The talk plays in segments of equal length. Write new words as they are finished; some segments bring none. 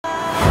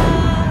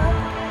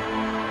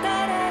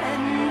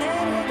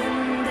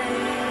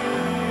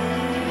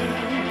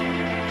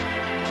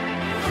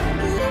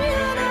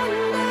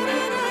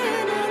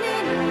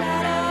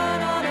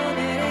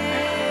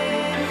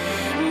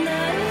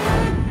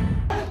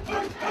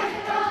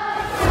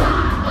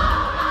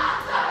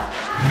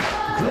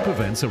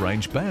Events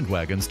arrange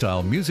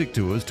bandwagon-style music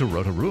tours to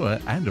Rotorua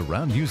and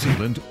around New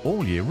Zealand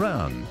all year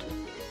round.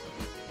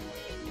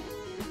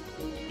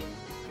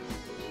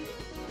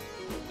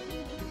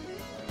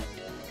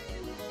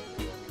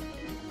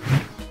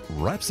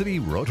 Rhapsody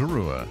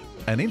Rotorua,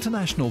 an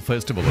international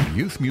festival of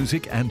youth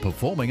music and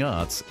performing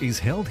arts, is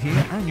held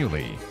here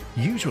annually,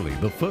 usually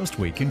the first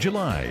week in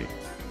July.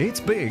 It's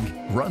big,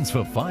 runs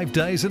for 5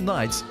 days and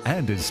nights,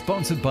 and is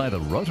sponsored by the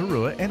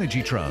Rotorua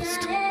Energy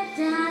Trust.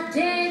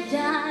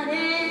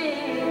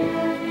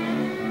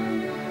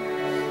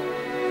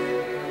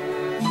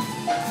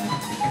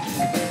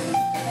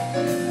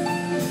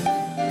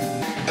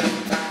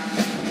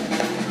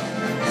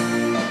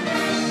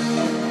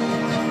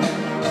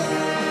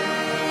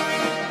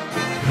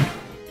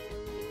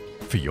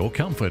 For your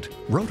comfort,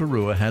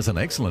 Rotorua has an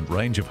excellent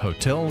range of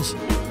hotels,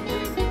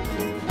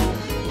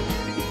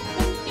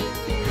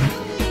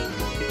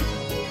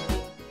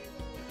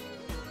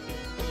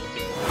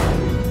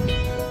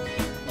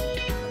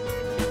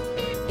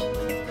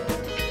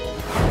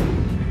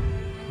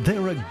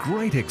 there are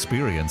great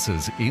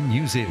experiences in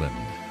New Zealand.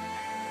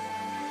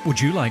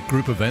 Would you like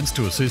group events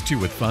to assist you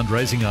with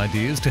fundraising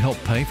ideas to help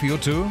pay for your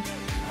tour?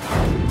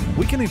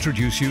 We can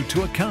introduce you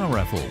to a car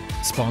raffle,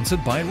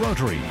 sponsored by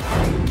Rotary.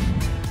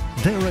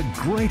 There are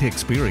great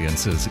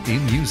experiences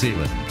in New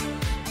Zealand.